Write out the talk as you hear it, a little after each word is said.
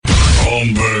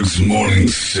Holmberg's morning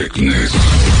sickness.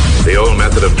 The old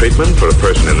method of treatment for a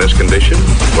person in this condition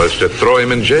was to throw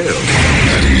him in jail.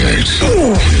 98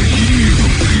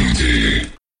 KUPD.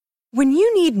 When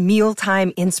you need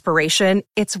mealtime inspiration,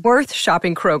 it's worth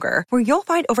shopping Kroger, where you'll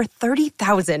find over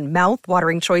 30,000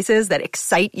 mouth-watering choices that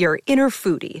excite your inner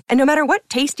foodie. And no matter what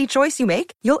tasty choice you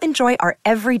make, you'll enjoy our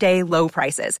everyday low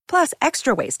prices, plus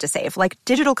extra ways to save, like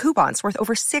digital coupons worth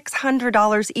over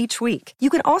 $600 each week. You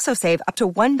can also save up to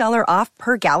 $1 off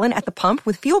per gallon at the pump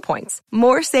with fuel points.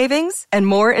 More savings and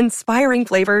more inspiring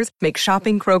flavors make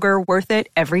shopping Kroger worth it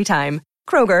every time.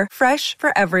 Kroger, fresh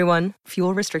for everyone.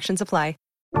 Fuel restrictions apply.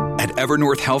 At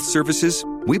Evernorth Health Services,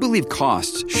 we believe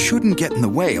costs shouldn't get in the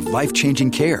way of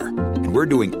life-changing care, and we're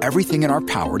doing everything in our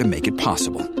power to make it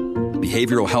possible.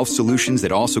 Behavioral health solutions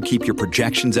that also keep your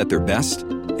projections at their best?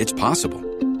 It's possible.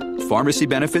 Pharmacy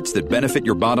benefits that benefit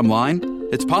your bottom line?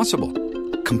 It's possible.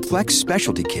 Complex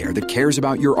specialty care that cares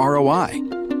about your ROI?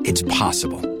 It's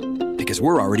possible. Because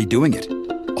we're already doing it.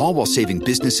 All while saving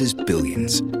businesses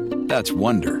billions. That's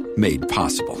Wonder made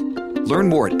possible. Learn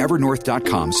more at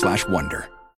evernorth.com/wonder.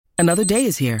 Another day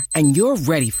is here, and you're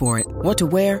ready for it. What to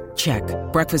wear? Check.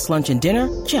 Breakfast, lunch, and dinner?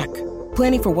 Check.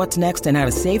 Planning for what's next and how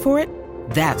to save for it?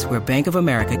 That's where Bank of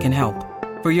America can help.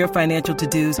 For your financial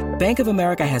to-dos, Bank of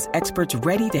America has experts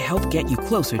ready to help get you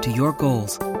closer to your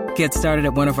goals. Get started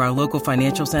at one of our local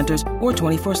financial centers or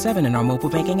 24/7 in our mobile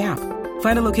banking app.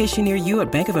 Find a location near you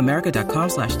at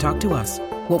bankofamerica.com/talktous.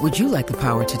 What would you like the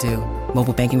power to do?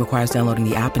 Mobile banking requires downloading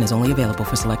the app and is only available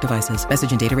for select devices. Message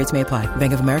and data rates may apply.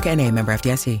 Bank of America N.A., member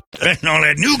FDIC. And all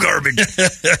that new garbage.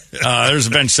 There's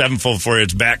Avenged Sevenfold for you.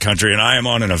 It's backcountry, and I am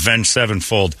on an Avenged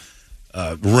Sevenfold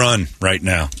run right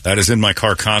now. That is in my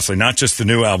car constantly. Not just the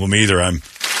new album either. I'm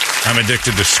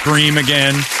addicted to Scream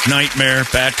again, Nightmare,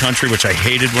 Bad Country, which I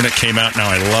hated when it came out. Now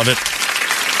I love it.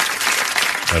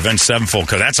 Avenged Sevenfold,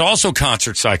 because that's also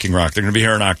concert Psyching Rock. They're going to be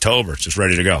here in October. It's just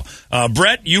ready to go.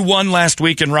 Brett, you won last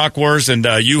week in Rock Wars, and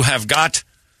you have got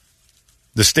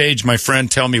the stage, my friend.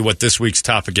 Tell me what this week's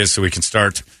topic is so we can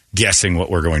start guessing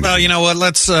what we're going to do. Well, you know what?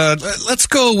 Let's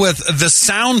go with the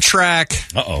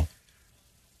soundtrack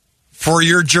for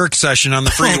your jerk session on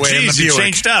the freeway in the Buick. You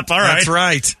changed up. All right. That's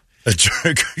right. A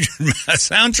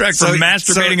soundtrack for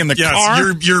masturbating in the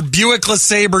car? Your Buick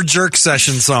LeSabre jerk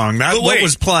session song. What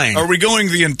was playing? Are we going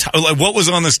the entire... what was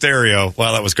on the stereo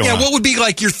while that was going on? Yeah, what would be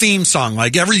like your theme song?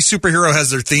 Like every superhero has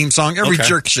their theme song. Every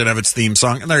jerk should have its theme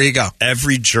song. And there you go.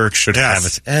 Every jerk should have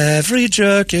it. Every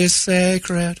jerk is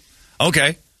sacred.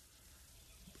 Okay.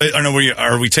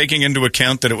 Are we taking into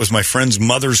account that it was my friend's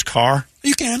mother's car?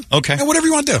 You can. Okay. Yeah, whatever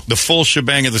you want to do. The full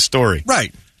shebang of the story.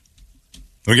 Right.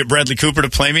 We get Bradley Cooper to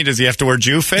play me. Does he have to wear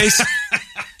Jew face?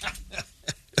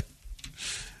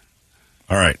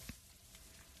 All right.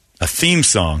 A theme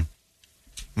song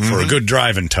for a good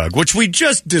driving tug, which we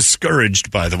just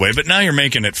discouraged, by the way, but now you're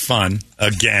making it fun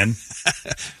again.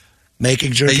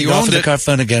 Making jerking off in the car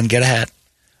fun again. Get a hat.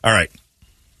 All right.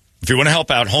 If you want to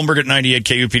help out, Holmberg at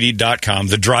 98KUPD.com,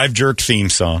 the Drive Jerk theme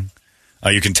song.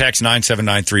 You can text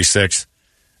 97936.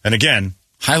 And again,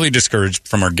 highly discouraged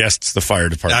from our guests, the fire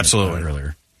department. Absolutely.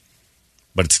 Earlier.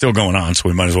 But it's still going on, so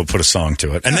we might as well put a song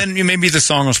to it. And then maybe the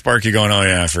song will spark you going, oh,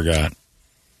 yeah, I forgot.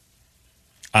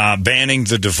 Banning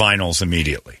the Divinals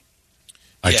immediately.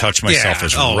 I touch myself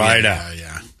is out.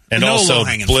 Yeah. And no also,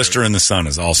 Blister fruit. in the Sun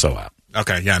is also out.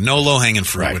 Okay, yeah, no low-hanging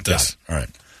fruit with this. All right.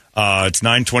 It's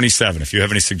 9:27. If you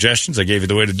have any suggestions, I gave you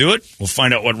the way to do it. We'll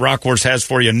find out what Rock Wars has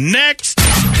for you next.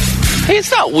 Hey,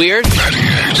 it's not weird.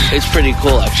 It's pretty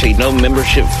cool, actually. No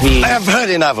membership fee. I have heard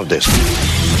enough of this.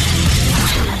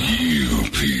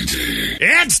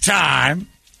 It's time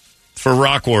for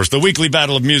Rock Wars, the weekly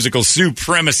battle of musical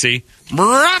supremacy,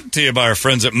 brought to you by our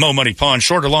friends at Mo Money Pawn.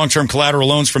 Short or long-term collateral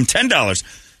loans from $10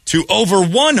 to over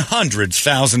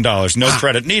 $100,000. No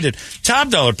credit needed. Top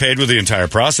dollar paid with the entire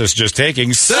process just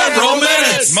taking several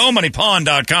minutes.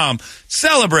 MoMoneyPawn.com,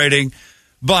 celebrating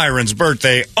Byron's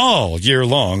birthday all year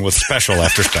long with special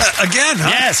after special. Again, huh?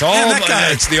 Yes, that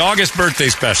guy. It's the August birthday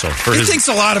special. He thinks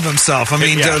a lot of himself. I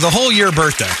mean, the whole year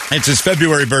birthday. It's his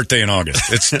February birthday in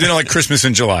August. It's like Christmas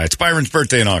in July. It's Byron's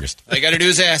birthday in August. All you got to do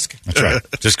is ask. That's right.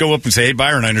 Just go up and say, hey,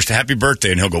 Byron, I understand. Happy birthday.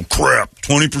 And he'll go, crap,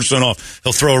 20% off.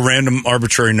 He'll throw a random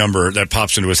arbitrary number that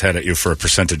pops into his head at you for a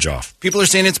percentage off. People are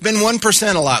saying it's been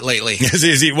 1% a lot lately.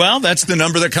 Is he? Well, that's the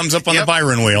number that comes up on the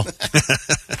Byron wheel.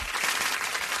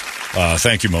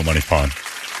 Thank you, Mo Money Pawn.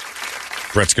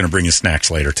 Brett's going to bring you snacks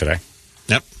later today.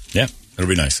 Yep. Yeah, it'll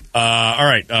be nice. All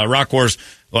right, Rock Wars.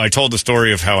 Well, I told the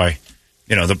story of how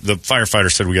the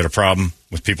firefighter said we got a problem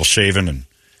with people shaving and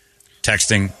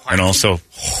texting and also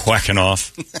whacking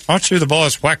off. Aren't you the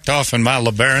boys whacked off in my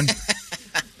LeBaron?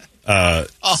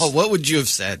 What would you have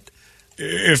said?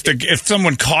 If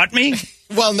someone caught me?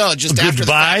 Well, no, just after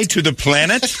goodbye to the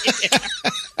planet?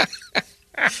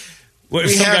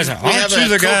 We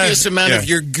have a copious amount of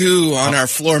your goo on our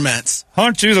floor mats.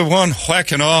 Aren't you the one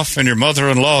whacking off in your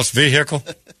mother-in-law's vehicle?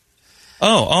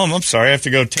 I'm sorry. I have to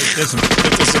go take this and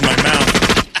put this in my mouth.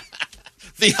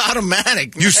 The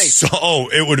automatic. Nice.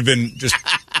 It would have been just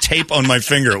tape on my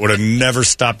finger. It would have never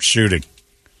stopped shooting.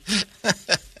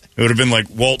 It would have been like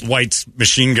Walt White's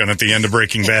machine gun at the end of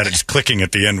Breaking Bad. It's clicking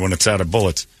at the end when it's out of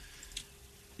bullets.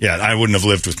 Yeah, I wouldn't have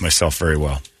lived with myself very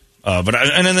well. And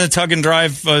then the tug and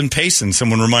drive in Payson,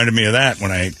 someone reminded me of that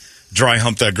when I dry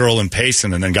humped that girl in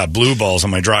Payson and then got blue balls on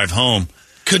my drive home.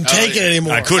 Couldn't take it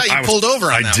anymore. I pulled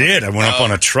over on that. I did. I went up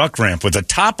on a truck ramp with the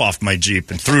top off my Jeep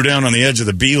and threw down on the edge of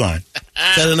the beeline.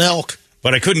 Said an elk.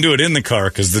 But I couldn't do it in the car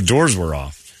because the doors were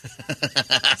off.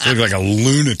 I looked like a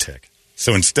lunatic.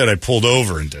 So instead, I pulled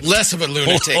over and did less of a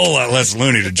lunatic. A whole lot less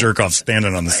loony to jerk off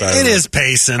standing on the side. It is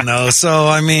Payson, though. So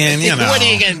I mean, what are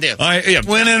you going to do?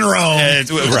 When in Rome,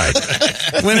 right?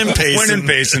 When in Payson, when in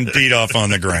Payson, beat off on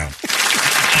the ground.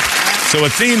 So a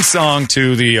theme song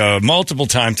to the multiple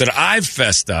times that I've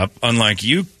fessed up, unlike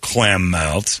you, clam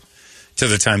mouths, to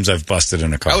the times I've busted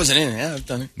in a car. I wasn't in it. Yeah, I've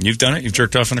done it. You've done it. You've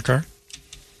jerked off in a car.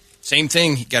 Same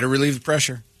thing. You got to relieve the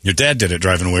pressure. Your dad did it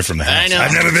driving away from the house. I know.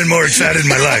 I've never been more excited in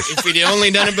my life. If we'd only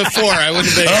done it before, I wouldn't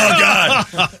have been. Oh,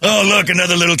 God. Oh, look,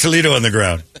 another little Toledo on the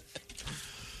ground.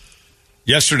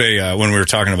 Yesterday, when we were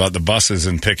talking about the buses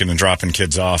and picking and dropping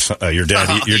kids off, your dad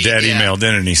emailed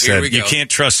in and he said, you can't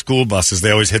trust school buses.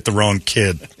 They always hit the wrong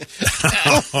kid.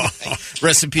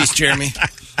 Rest in peace, Jeremy.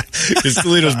 Because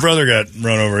Toledo's brother got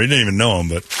run over. He didn't even know him,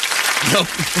 but... Nope.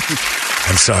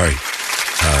 I'm sorry.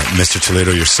 Mr. Toledo,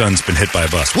 your son's been hit by a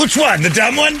bus. Which one? The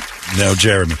dumb one? No,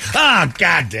 Jeremy. Oh,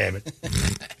 God damn it.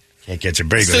 Can't get your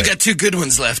break. Still got two good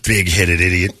ones left. Big-headed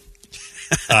idiot.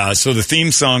 So the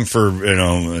theme song for,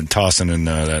 tossing in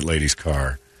that lady's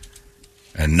car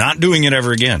and not doing it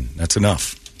ever again. That's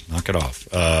enough. Knock it off.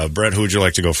 Brett, who would you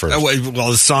like to go first?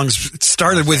 Well, the song's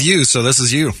started with you, so this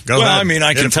is you. Go ahead. I mean,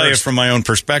 I can tell you from my own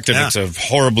perspective, it's a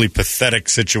horribly pathetic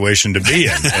situation to be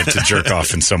in, to jerk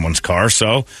off in someone's car.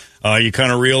 So you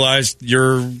kind of realize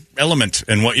your element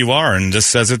and what you are, and this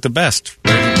says it the best.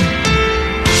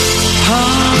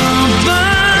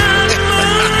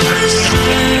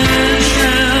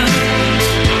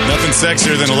 Nothing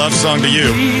sexier than a love song to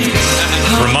you,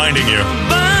 reminding you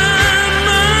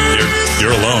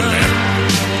you're alone, man.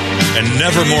 And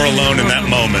never more alone in that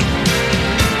moment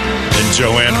than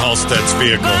Joanne Halstead's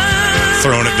vehicle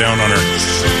throwing it down on her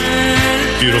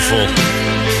beautiful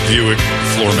Buick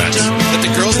floor mats. Is that the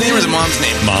girl's name or the mom's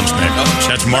name? Mom's name. Oh.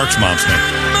 That's Mark's mom's name.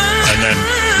 And then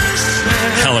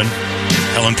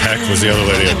Helen Peck was the other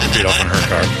lady that beat off in her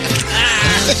car.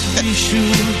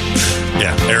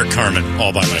 Yeah, Eric Carmen,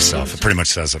 all by myself. It pretty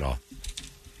much says it all.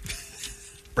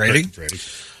 Brady?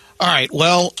 All right,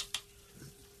 well...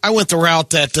 I went the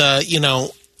route that, you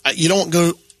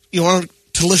want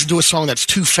to listen to a song that's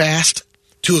too fast,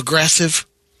 too aggressive.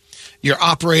 You're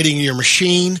operating your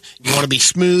machine. You want to be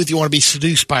smooth. You want to be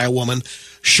seduced by a woman.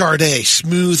 Sade,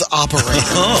 Smooth Operator.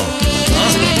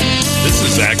 This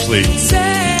is actually...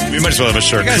 We might as well have a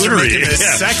charcuterie.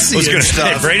 Sexy and stuff.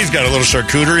 Hey, Brady's got a little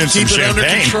charcuterie and some champagne.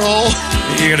 Under control.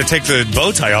 You got to take the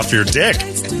bow tie off your dick.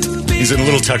 He's in a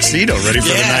little tuxedo, ready for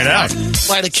the night out.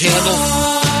 Light a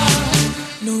candle.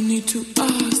 No need to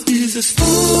ask, he's a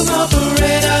smooth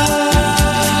operator.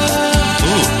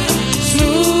 Ooh.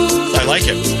 Smooth I like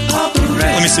it. Operator.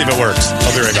 Let me see if it works.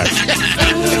 I'll be right back.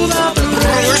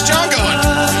 Where's John going?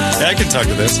 Yeah, I can talk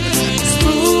to this.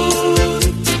 Smooth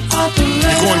operator.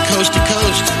 You're going coast to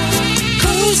coast.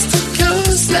 Coast to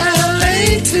coast,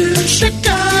 LA to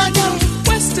Chicago,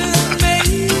 Western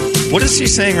Maine. What is he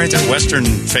saying right there? Western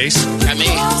face? I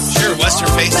mean, sure, Western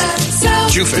face.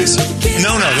 Jew face.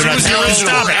 No, they're not.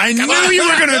 Stop it. I knew you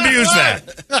were going to abuse that.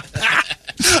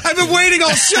 I've been waiting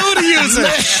all show to use it.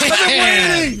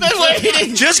 I've been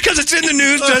waiting. Just because it's in the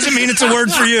news doesn't mean it's a word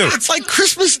for you. It's like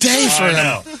Christmas Day for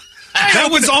him. That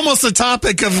was almost the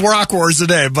topic of Rock Wars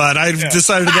today, but I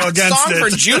decided to go against song it. For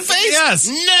Jew face? Yes.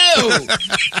 No.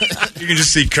 You can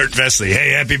just see Kurt Vesely.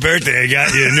 Hey, happy birthday. I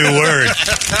got you a new word.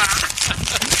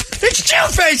 It's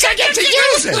Jew-face. I get to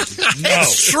use it. No.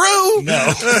 It's true.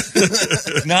 No.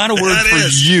 Not a word for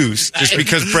use just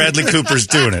because Bradley Cooper's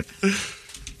doing it.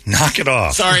 Knock it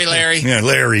off. Sorry, Larry. Yeah,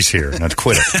 Larry's here. Not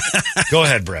quit it. Go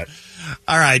ahead, Brett.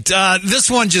 All right. This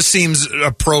one just seems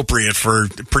appropriate for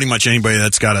pretty much anybody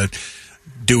that's got a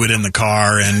do it in the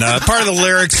car. And part of the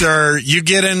lyrics are, you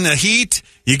get in a heat,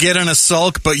 you get in a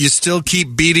sulk, but you still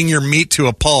keep beating your meat to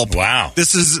a pulp. Wow.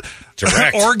 This is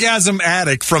direct. Orgasm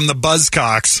Addict from the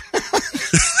Buzzcocks.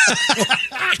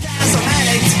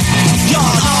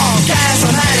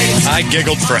 I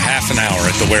giggled for half an hour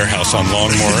at the warehouse on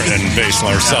Longmore and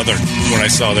Baseline Southern when I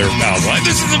saw their album.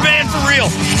 This is the band for real.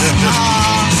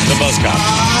 The Buzzcocks.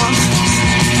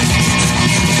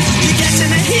 You get in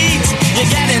the heat, you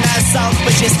get in that salt,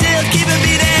 but you still keep a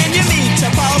beating your meat to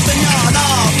pulp, and you're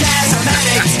all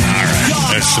charismatic. All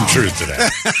right, there's some truth to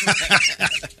that.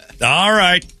 All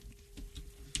right.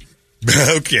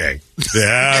 Okay.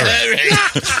 All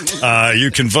right. You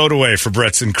can vote away for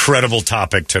Brett's incredible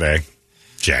topic today.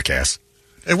 Jackass.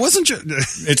 It wasn't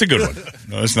It's a good one.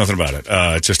 No, there's nothing about it.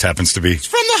 It just happens to be... It's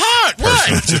from the heart.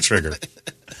 What? It's a trigger.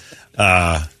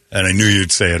 And I knew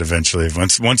you'd say it eventually.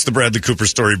 Once the Bradley Cooper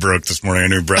story broke this morning, I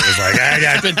knew Brett was like, I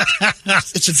got it.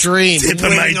 It's a dream. Tip of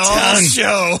my tongue.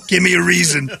 Show. Give me a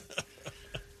reason.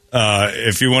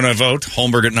 If you want to vote,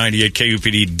 Holmberg at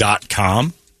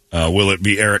 98kupd.com. Will it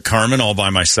be Eric Carmen all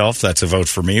by myself? That's a vote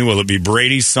for me. Will it be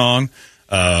Brady's song?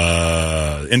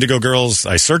 Indigo Girls,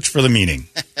 I Search for the Meaning.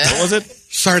 What was it?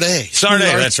 Sade.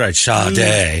 That's right.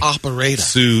 Sade. Operator.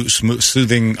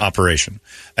 Soothing Operation.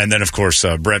 And then, of course,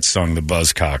 Brett's song, The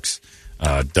Buzzcocks.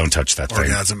 Don't touch that thing.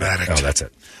 Orgasm Addict. Oh, that's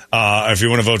it. If you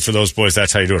want to vote for those boys,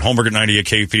 that's how you do it. Holmberg at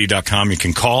 98kupd.com. You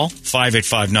can call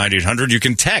 585-9800. You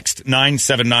can text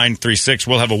 97936.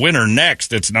 We'll have a winner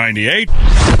next. It's 98.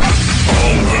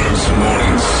 Holmberg's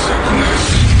Morning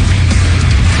Sickness.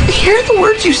 Hear the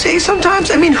words you say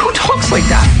sometimes? I mean, who talks like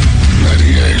that?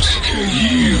 98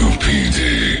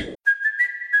 KUPD.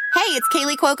 Hey, it's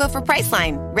Kaylee Cuoco for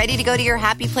Priceline. Ready to go to your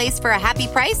happy place for a happy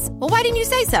price? Well, why didn't you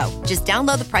say so? Just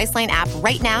download the Priceline app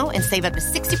right now and save up to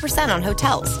 60% on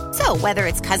hotels. So whether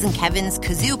it's Cousin Kevin's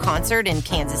Kazoo Concert in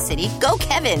Kansas City, go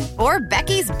Kevin, or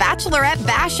Becky's Bachelorette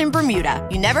Bash in Bermuda,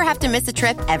 you never have to miss a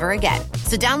trip ever again.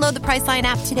 So download the Priceline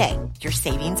app today. Your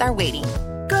savings are waiting.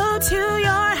 Go to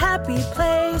your happy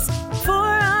place for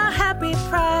a happy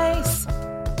price.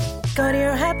 Go to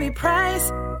your happy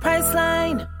price,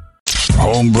 Priceline.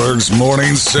 Holmberg's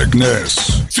Morning Sickness.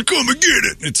 So come and get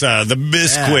it. It's the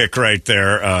Bisquick right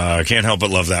there. I can't help but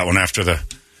love that one after the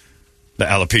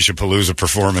Alopecia Palooza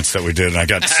performance that we did. And I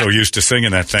got so used to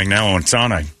singing that thing. Now when it's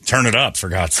on, I turn it up, for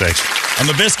God's sake. I'm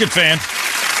a Biscuit fan.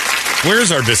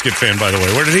 Where's our Biscuit fan, by the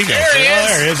way? Where did he go? There he is.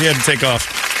 There he is. He had to take off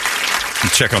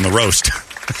and check on the roast.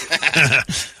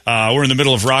 We're in the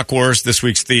middle of Rock Wars. This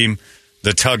week's theme,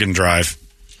 the Tug and Drive.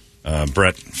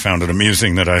 Brett found it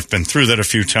amusing that I've been through that a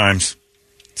few times.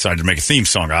 Decided to make a theme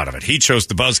song out of it. He chose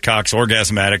the Buzzcocks,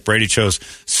 Orgasm Addict. Brady chose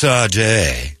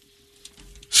Sade,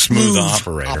 Smooth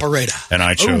Operator. And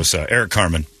I chose Eric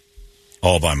Carmen,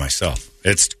 All by Myself.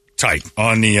 It's tight.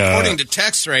 On the according to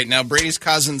text right now, Brady's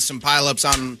causing some pileups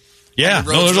on. Yeah, the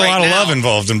roads there's a lot of now. love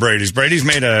involved in Brady's. Brady's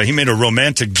made a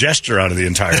romantic gesture out of the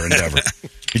entire endeavor.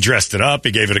 He dressed it up.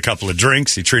 He gave it a couple of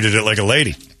drinks. He treated it like a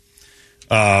lady.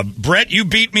 Brett, you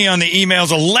beat me on the emails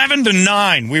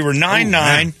 11-9. We were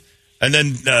 9-9. And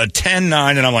then 10-9,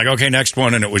 and I'm like, okay, next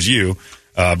one, and it was you.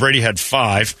 Brady had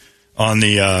 5 on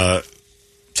the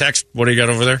text. What do you got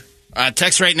over there?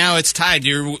 Text right now, it's tied.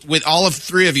 You're with all of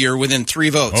 3 of you are within 3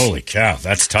 votes. Holy cow,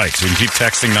 that's tight. So you can keep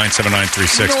texting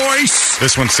 97936. Nice.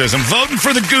 This one says, I'm voting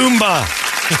for the Goomba.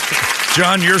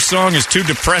 John, your song is too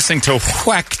depressing to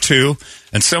whack to,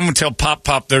 and someone tell Pop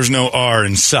Pop there's no R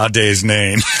in Sade's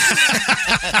name.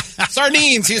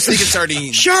 Sardines. He was thinking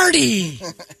sardines. Shardy.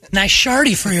 Nice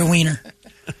shardy for your wiener.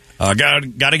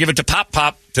 Got to give it to Pop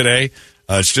Pop today.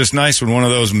 It's just nice when one of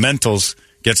those mentals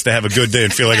gets to have a good day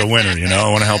and feel like a winner, you know? I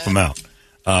want to help him out.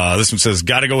 This one says,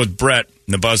 got to go with Brett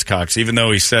and the Buzzcocks, even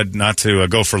though he said not to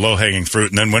go for low-hanging fruit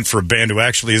and then went for a band who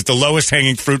actually is the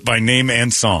lowest-hanging fruit by name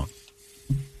and song.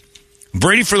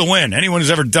 Brady for the win. Anyone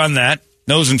who's ever done that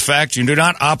knows, in fact, you do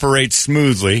not operate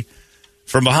smoothly.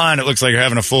 From behind, it looks like you're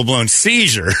having a full-blown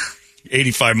seizure,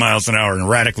 85 miles an hour and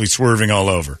radically swerving all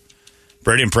over.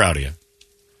 Brady, I'm proud of you.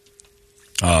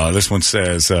 This one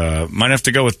says, might have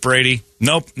to go with Brady.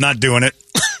 Nope, not doing it.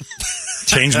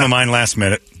 Changed my mind last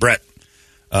minute. Brett.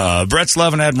 Brett's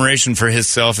love and admiration for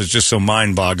himself is just so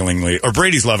mind-bogglingly, or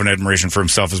Brady's love and admiration for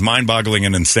himself is mind-boggling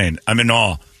and insane. I'm in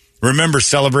awe. Remember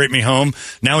Celebrate Me Home?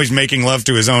 Now he's making love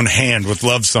to his own hand with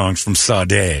love songs from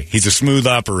Sade. He's a smooth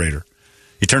operator.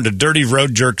 He turned a dirty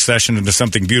road jerk session into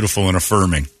something beautiful and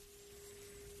affirming.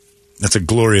 That's a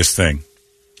glorious thing.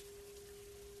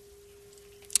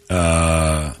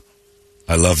 I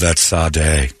love that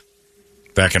Sade.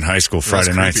 Back in high school,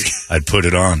 Friday nights, I'd put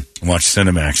it on and watch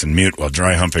Cinemax and mute while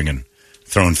dry humping and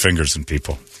throwing fingers in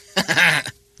people.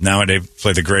 Nowadays,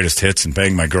 play the greatest hits and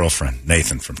bang my girlfriend,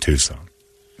 Nathan from Tucson.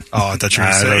 Oh, I thought you were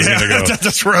going to say.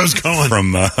 That's where I was going.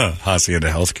 From Hacienda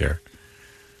Healthcare.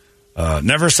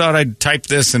 Never thought I'd type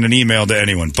this in an email to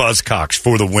anyone. Buzzcocks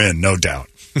for the win, no doubt.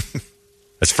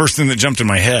 That's the first thing that jumped in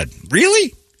my head.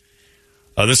 Really?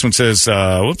 This one says,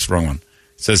 whoops, wrong one.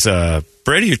 It says,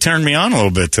 Brady, you turned me on a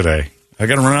little bit today. I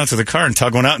got to run out to the car and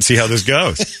tug one out and see how this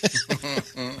goes.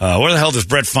 Where the hell does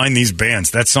Brett find these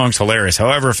bands? That song's hilarious.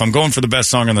 However, if I'm going for the best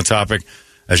song on the topic,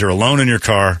 as you're alone in your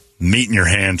car, meat in your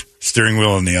hand, steering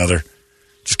wheel in the other,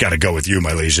 just got to go with you,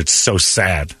 my liege. It's so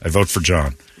sad. I vote for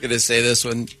John. I'm going to say this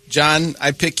one. John,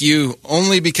 I pick you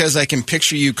only because I can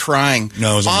picture you crying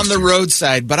on the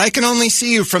roadside, but I can only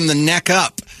see you from the neck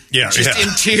up. Yeah, just in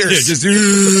tears.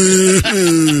 Yeah,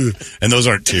 just, and those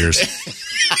aren't tears.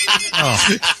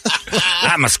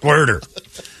 I'm a squirter.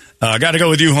 Got to go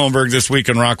with you, Holmberg, this week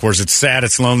on Rock Wars. It's sad,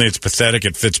 it's lonely, it's pathetic,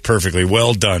 it fits perfectly.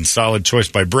 Well done. Solid choice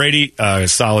by Brady.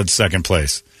 Solid second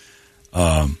place.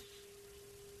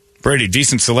 Brady,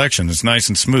 decent selection. It's nice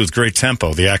and smooth. Great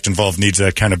tempo. The act involved needs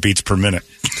that kind of beats per minute.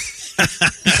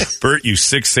 Bert, you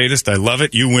sick sadist. I love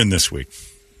it. You win this week.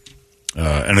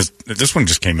 And this one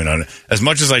just came in on it. As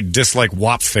much as I dislike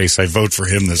Wop Face, I vote for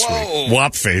him this week.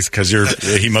 Wop Face, because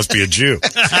he must be a Jew.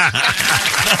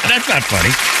 That's not funny.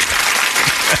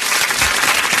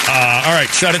 All right,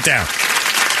 shut it down.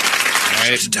 All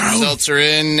right, results are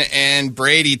in, and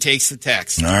Brady takes the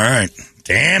text. All right.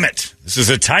 Damn it. This is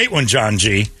a tight one, John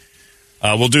G.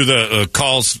 We'll do the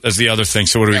calls as the other thing.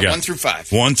 So what do we got? 1 through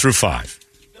 5. 1 through 5.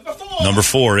 Number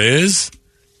 4 is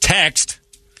text.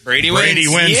 Brady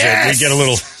wins yes. It. We get a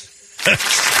little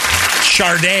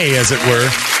Charday, as it were.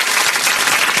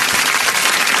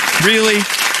 Really?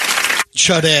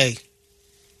 Charday.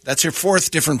 That's your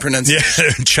 4th different pronunciation.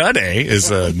 Yeah, Charday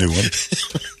is a new one.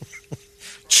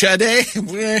 Charday?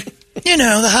 You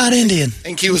know, the hot Indian. I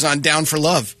think he was on Down for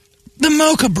Love. The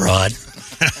Mocha Broad.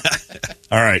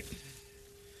 All right.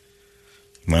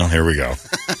 Well, here we go.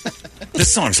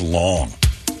 This song's long.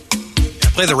 Yeah,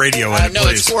 play the radio in it, no,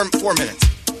 please. It's 4 minutes.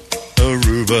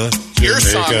 Aruba, Your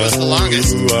song was the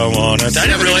longest. I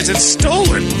didn't realize it's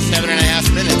stolen.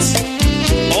 7.5 minutes.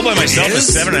 All by myself is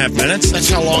 7.5 minutes? That's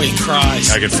how long he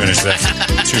cries. I could finish that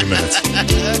in 2 minutes.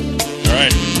 All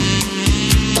right.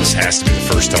 This has to be the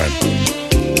first time.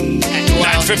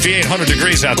 9:58, 100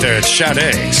 degrees out there. It's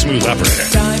Sade, smooth operator.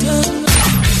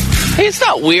 Hey, it's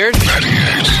not weird.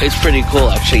 It's pretty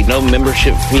cool, actually. No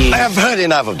membership fee. I have heard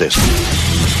enough of this.